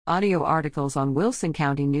Audio articles on Wilson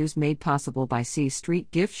County News made possible by C Street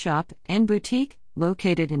Gift Shop and Boutique,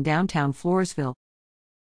 located in downtown Floresville.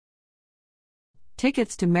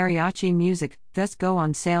 Tickets to Mariachi Music Fest go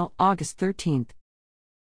on sale August 13th.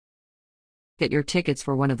 Get your tickets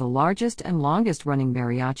for one of the largest and longest-running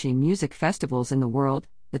mariachi music festivals in the world,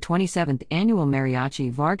 the 27th Annual Mariachi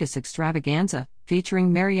Vargas Extravaganza,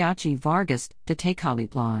 featuring Mariachi Vargas de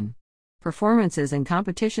Tecalitlán. Performances and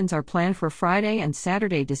competitions are planned for Friday and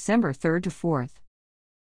Saturday, December 3rd to 4th.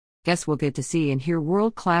 Guests will get to see and hear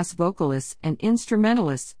world-class vocalists and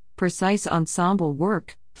instrumentalists, precise ensemble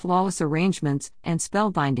work, flawless arrangements, and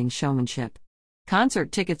spellbinding showmanship.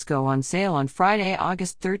 Concert tickets go on sale on Friday,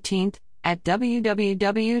 August 13th, at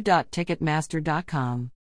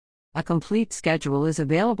www.ticketmaster.com. A complete schedule is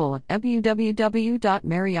available at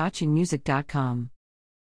www.mariachimusic.com.